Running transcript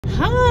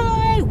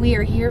Hi, we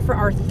are here for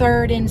our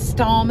third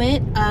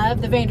installment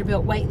of the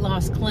Vanderbilt Weight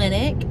Loss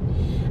Clinic.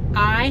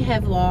 I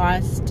have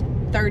lost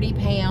 30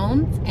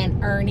 pounds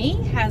and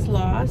Ernie has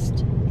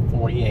lost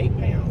 48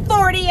 pounds.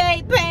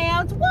 48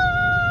 pounds,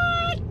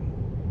 what?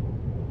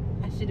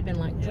 I should have been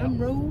like, drum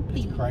roll,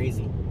 please. It's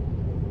crazy.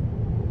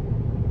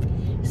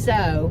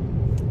 So,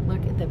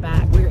 look at the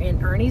back. We're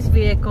in Ernie's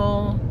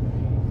vehicle.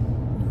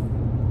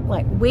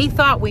 Like, we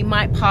thought we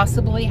might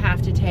possibly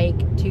have to take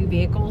 2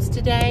 vehicles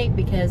today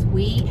because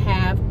we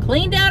have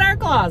cleaned out our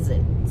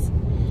closets.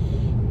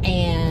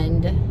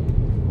 And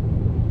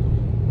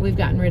we've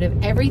gotten rid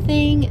of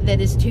everything that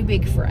is too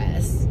big for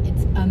us.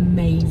 It's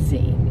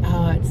amazing.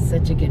 Oh, it's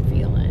such a good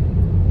feeling.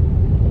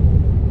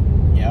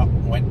 Yep,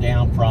 went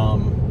down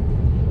from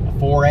a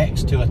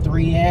 4X to a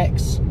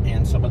 3X,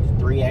 and some of the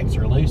 3X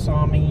are loose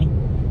on me.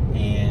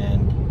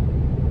 And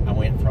I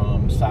went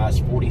from size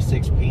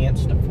 46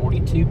 pants to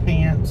 42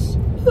 pants.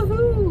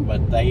 Woohoo!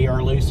 But they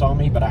are loose on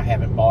me, but I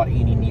haven't bought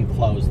any new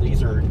clothes.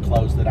 These are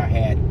clothes that I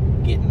had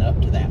getting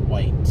up to that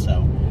weight.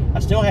 So I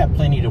still have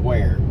plenty to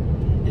wear.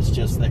 It's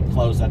just that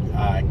clothes that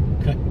I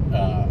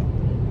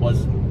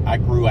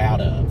grew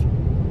out of.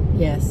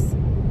 Yes.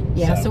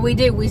 Yeah, so we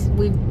do.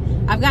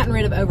 I've gotten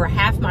rid of over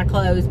half my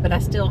clothes, but I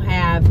still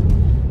have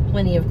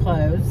plenty of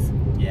clothes.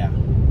 Yeah.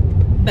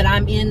 But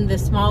I'm in the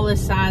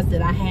smallest size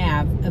that I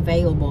have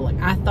available. Like,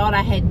 I thought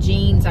I had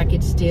jeans I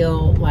could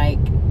still like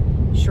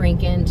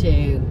shrink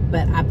into,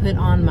 but I put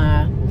on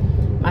my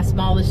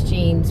smallest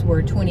jeans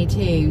were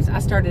 22s. I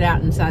started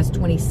out in size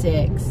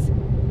 26,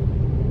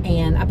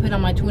 and I put on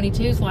my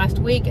 22s last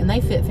week, and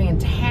they fit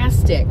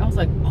fantastic. I was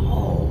like,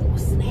 oh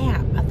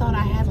snap! I thought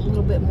I had a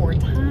little bit more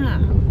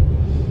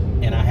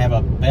time. And I have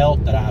a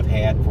belt that I've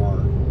had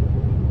for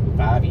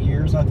 5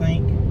 years, I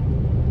think,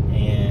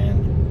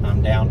 and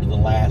I'm down to the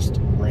last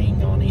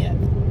ring on it.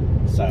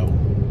 So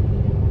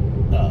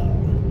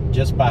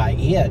just by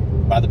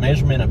the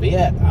measurement of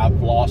it, I've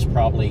lost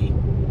probably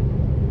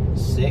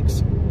 8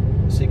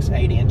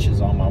 inches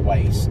on my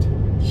waist.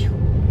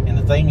 And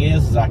the thing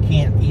is I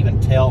can't even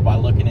tell by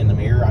looking in the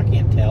mirror. I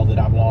can't tell that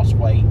I've lost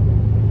weight,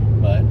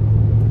 but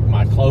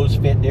my clothes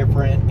fit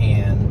different.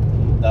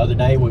 And the other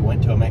day we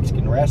went to a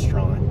Mexican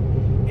restaurant,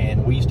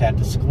 and we used to have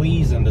to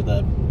squeeze into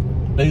the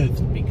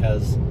booth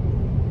because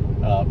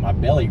my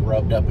belly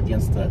rubbed up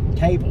against the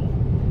table.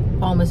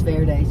 Almost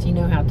Verdes. You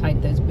know how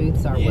tight those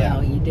booths are. Yeah.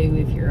 Well, you do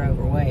if you're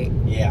overweight.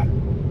 Yeah.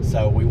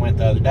 So we went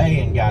the other day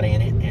and got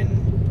in it,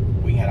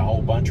 and we had a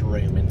whole bunch of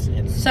room. And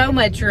so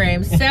much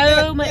room.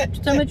 So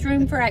much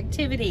room for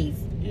activities.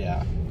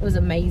 Yeah. It was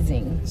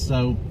amazing.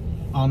 So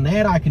on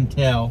that I can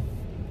tell,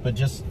 but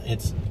just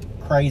it's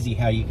crazy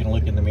how you can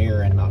look in the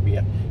mirror and not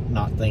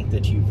think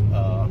that you've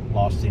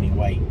lost any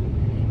weight,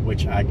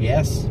 which I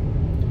guess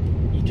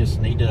you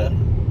just need to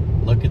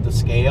look at the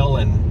scale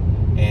and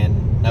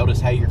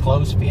notice how your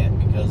clothes fit,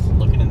 because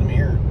looking in the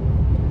mirror,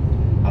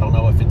 I don't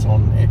know if it's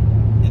on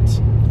it's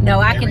no,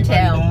 I can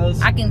tell.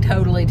 Does. I can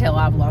totally tell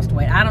I've lost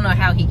weight. I don't know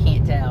how he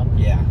can't tell.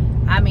 Yeah.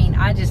 I mean,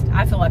 I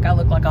feel like I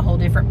look like a whole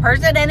different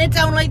person, and it's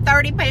only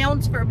 30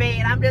 pounds for me,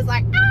 and I'm just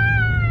like,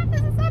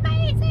 this is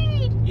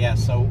amazing. Yeah,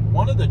 so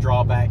one of the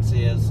drawbacks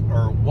is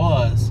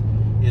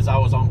I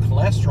was on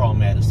cholesterol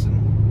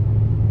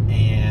medicine,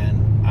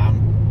 and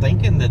I'm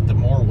thinking that the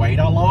more weight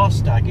I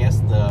lost, I guess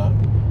the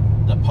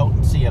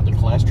potency of the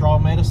cholesterol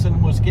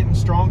medicine was getting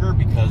stronger,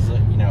 because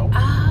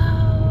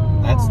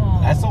that's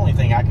the only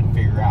thing I can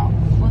figure out.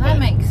 Well, that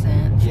makes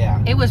sense.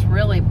 Yeah, it was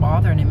really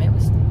bothering him. It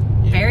was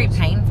very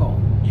painful.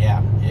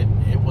 Yeah,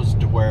 it was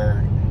to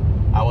where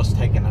I was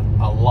taking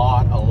a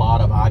lot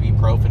of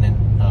ibuprofen and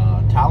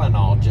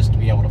Tylenol just to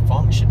be able to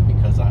function,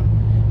 because I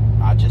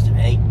just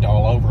ached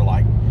all over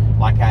like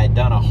I had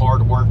done a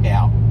hard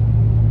workout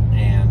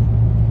and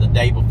the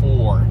day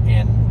before,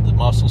 and the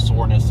muscle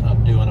soreness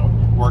of doing a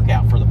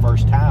workout for the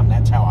first time.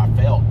 That's how I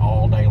felt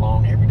all day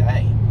long, every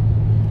day.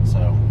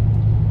 So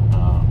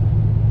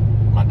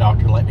my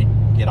doctor let me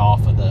get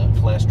off of the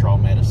cholesterol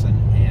medicine,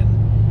 and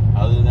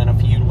other than a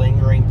few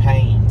lingering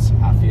pains,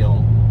 I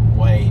feel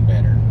way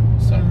better.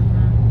 So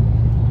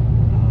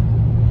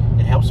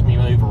it helps me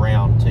move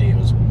around too,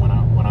 is when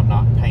I'm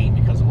not in pain,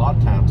 because a lot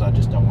of times I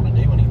just don't want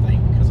to do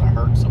anything because I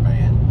hurt so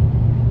bad.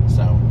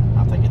 So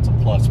I think it's a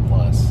plus.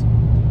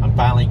 I'm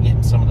finally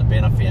getting some of the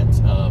benefits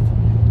of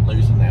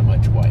losing that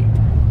much weight.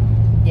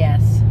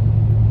 Yes.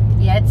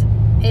 Yeah,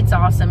 it's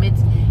awesome.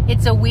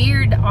 It's a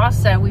weird,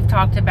 also, we've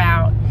talked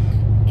about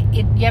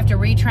it, you have to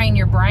retrain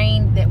your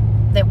brain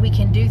that we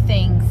can do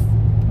things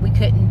we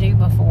couldn't do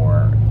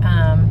before.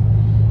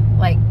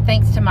 Like,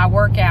 thanks to my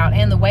workout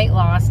and the weight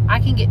loss, I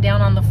can get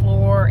down on the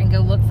floor and go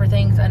look for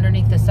things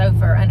underneath the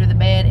sofa or under the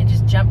bed and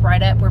just jump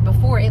right up, where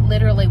before it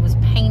literally was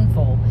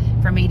painful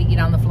for me to get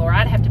on the floor.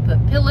 I'd have to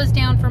put pillows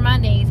down for my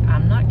knees.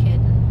 I'm not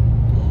kidding.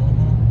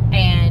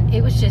 And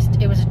it was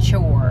a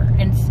chore.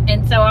 And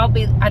so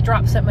I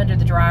dropped something under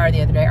the dryer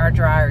the other day. Our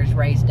dryer is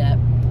raised up,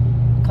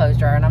 clothes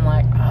dryer, and I'm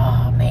like,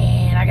 oh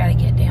man, I gotta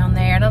get down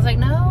there. And I was like,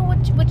 no,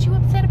 what you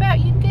upset about?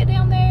 You can get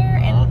down there,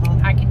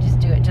 and I can just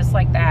do it just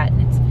like that. And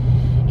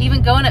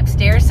even going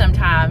upstairs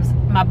sometimes,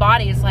 my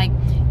body is like,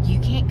 you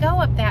can't go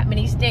up that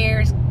many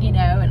stairs, you know,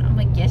 and I'm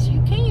like, yes,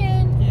 you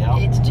can. Yeah.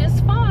 It's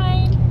just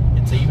fine.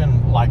 It's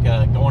even like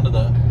going to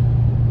the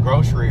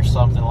grocery or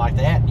something like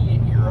that.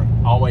 You're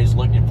always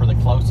looking for the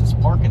closest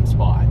parking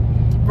spot.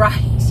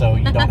 Right. So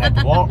you don't have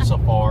to walk so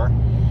far.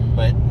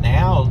 But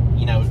now,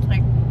 you know,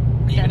 Like,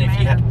 even if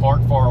you have to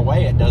park far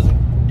away, it doesn't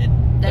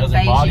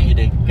bother you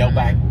to go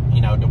back,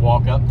 you know, to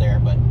walk up there.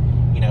 But,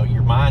 you know,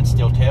 your mind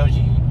still tells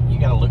you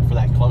got to look for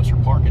that closer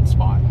parking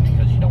spot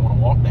because you don't want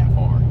to walk that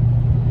far.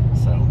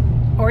 So,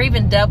 or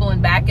even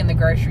doubling back in the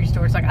grocery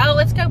store. It's like, oh,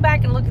 let's go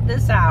back and look at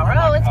this aisle. Or,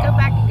 oh, let's go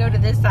back and go to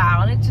this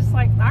aisle. And it's just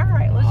like, all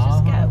right, let's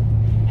just go.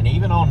 And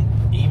even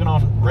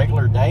on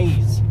regular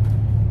days,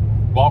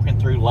 walking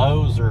through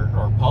Lowe's or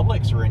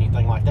Publix or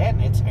anything like that,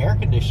 and it's air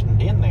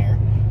conditioned in there.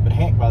 But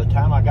heck, by the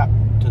time I got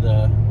to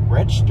the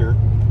register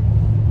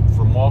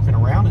from walking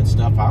around and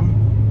stuff,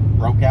 I'm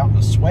broke out in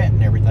a sweat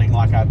and everything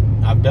like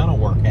I've done a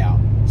workout.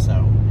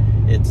 So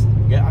it's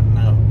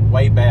gotten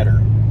way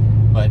better.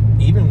 But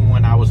even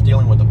when I was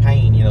dealing with the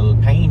pain, you know,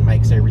 the pain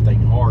makes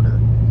everything harder.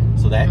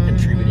 So that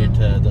contributed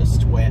to the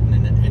sweating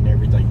and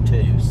everything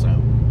too. So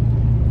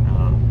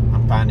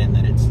I'm finding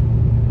that it's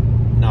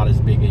not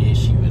as big an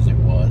issue as it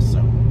was. So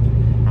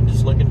I'm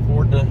just looking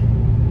forward to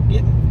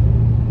getting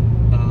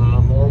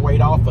more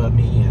weight off of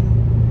me and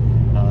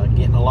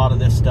getting a lot of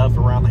this stuff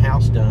around the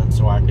house done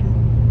so I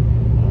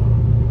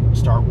can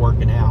start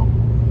working out.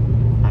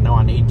 I know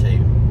I need to,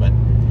 but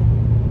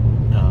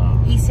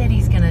he said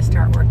he's going to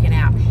start working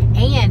out.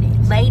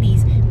 And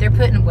ladies, they're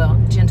putting, well,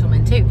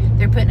 gentlemen too,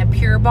 they're putting a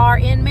Pure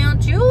Barre in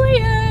Mount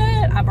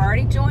Juliet. I've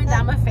already joined.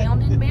 I'm a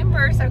founding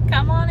member, so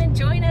come on and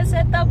join us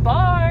at the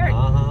bar.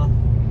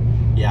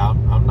 Yeah,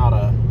 I'm not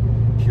a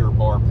Pure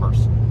Barre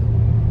person.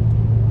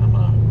 I'm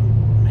a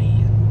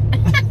man.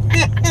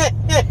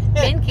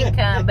 Men can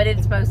come, but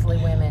it's mostly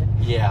women.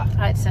 Yeah.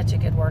 Oh, it's such a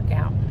good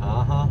workout.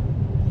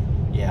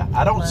 Yeah,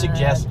 I don't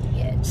suggest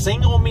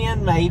single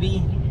men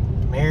maybe,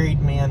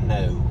 married men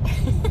no.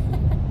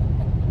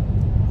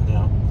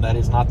 No, that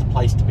is not the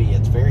place to be.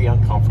 It's very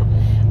uncomfortable.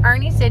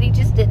 Ernie said he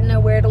just didn't know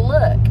where to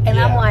look, and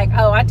I'm like,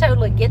 oh, I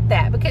totally get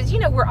that, because you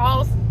know we're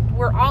all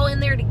in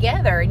there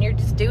together, and you're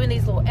just doing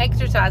these little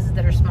exercises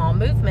that are small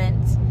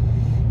movements.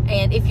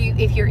 And if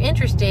you're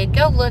interested,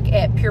 go look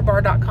at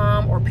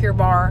purebarre.com or Pure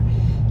Barre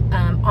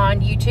on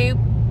YouTube,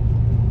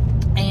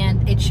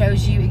 and it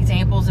shows you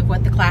examples of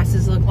what the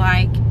classes look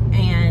like.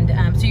 And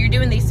so you're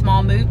doing these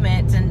small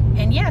movements,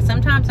 and yeah,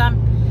 sometimes I'm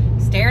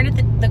staring at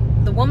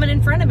the woman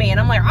in front of me, and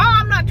I'm like, oh,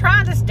 I'm not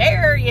trying to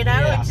stare, you know.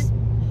 Yeah. It's just,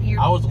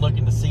 I was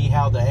looking to see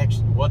how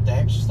what the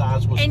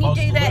exercise was and you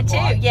supposed do to that look too.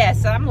 like.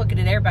 Yes, I'm looking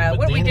at everybody. But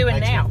what are we doing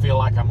it makes now? me feel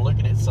like I'm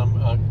looking at some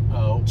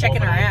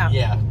checking woman. her out.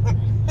 Yeah.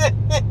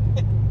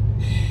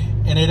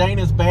 And it ain't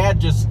as bad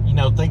just, you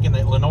know, thinking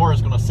that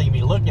Lenora's going to see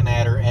me looking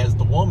at her as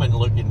the woman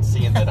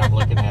seeing that I'm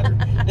looking at her.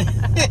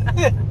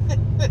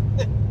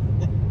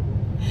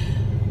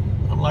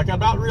 I'm like, I'm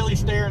not really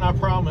staring, I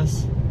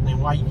promise. Then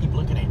why you keep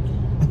looking at me?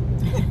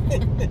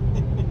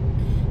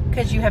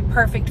 Because you have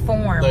perfect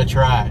form. That's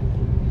right.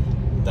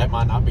 That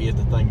might not be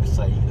the thing to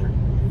say either.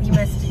 You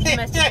must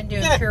have been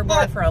doing Pure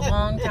Barre for a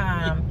long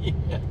time.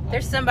 Yeah.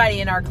 There's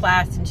somebody in our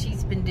class, and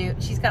she's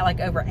got like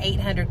over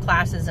 800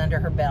 classes under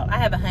her belt. I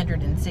have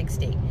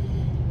 160,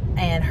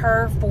 and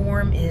her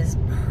form is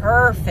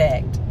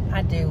perfect.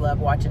 I do love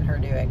watching her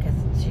do it because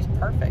she's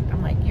perfect.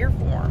 I'm like, your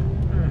form.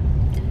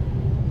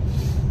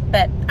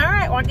 But all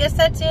right, well, I guess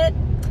that's it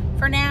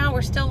for now.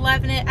 We're still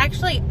loving it.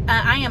 Actually,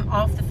 I am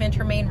off the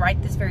phentermine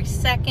right this very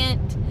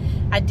second.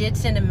 I did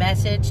send a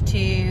message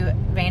to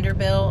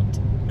Vanderbilt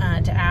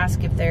to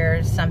ask if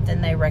there's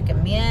something they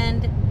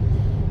recommend.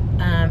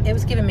 It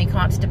was giving me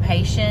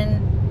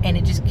constipation, and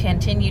it just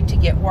continued to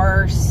get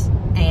worse,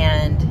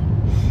 and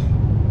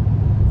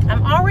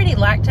I'm already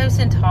lactose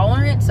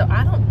intolerant, so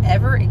I don't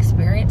ever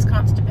experience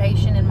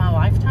constipation in my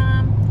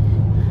lifetime.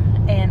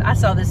 And I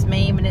saw this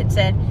meme, and it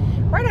said,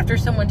 right after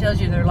someone tells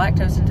you they're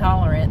lactose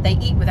intolerant, they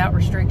eat without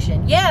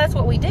restriction. Yeah, that's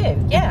what we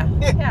do. Yeah.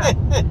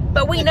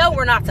 But we know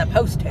we're not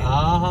supposed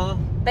to.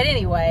 But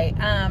anyway,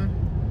 and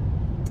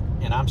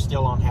I'm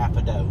still on half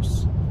a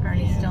dose.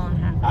 Ernie's still on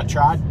half a dose. I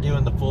tried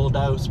doing the full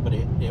dose, but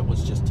it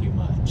was just too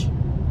much.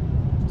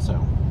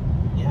 So,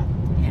 yeah.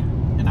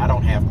 And I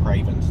don't have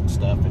cravings and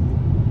stuff.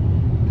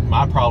 And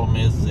my problem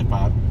is if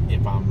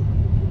I'm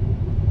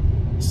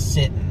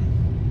sitting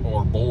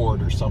or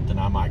bored or something,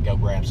 I might go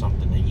grab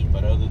something to eat.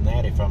 But other than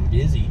that, if I'm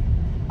busy,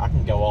 I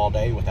can go all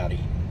day without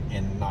eating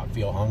and not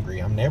feel hungry.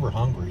 I'm never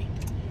hungry.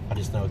 I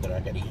just know that I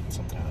gotta eat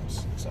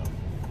sometimes. So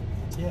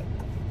that's it.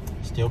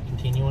 Still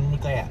continuing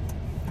with that.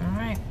 All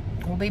right.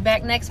 We'll be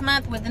back next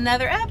month with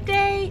another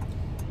update.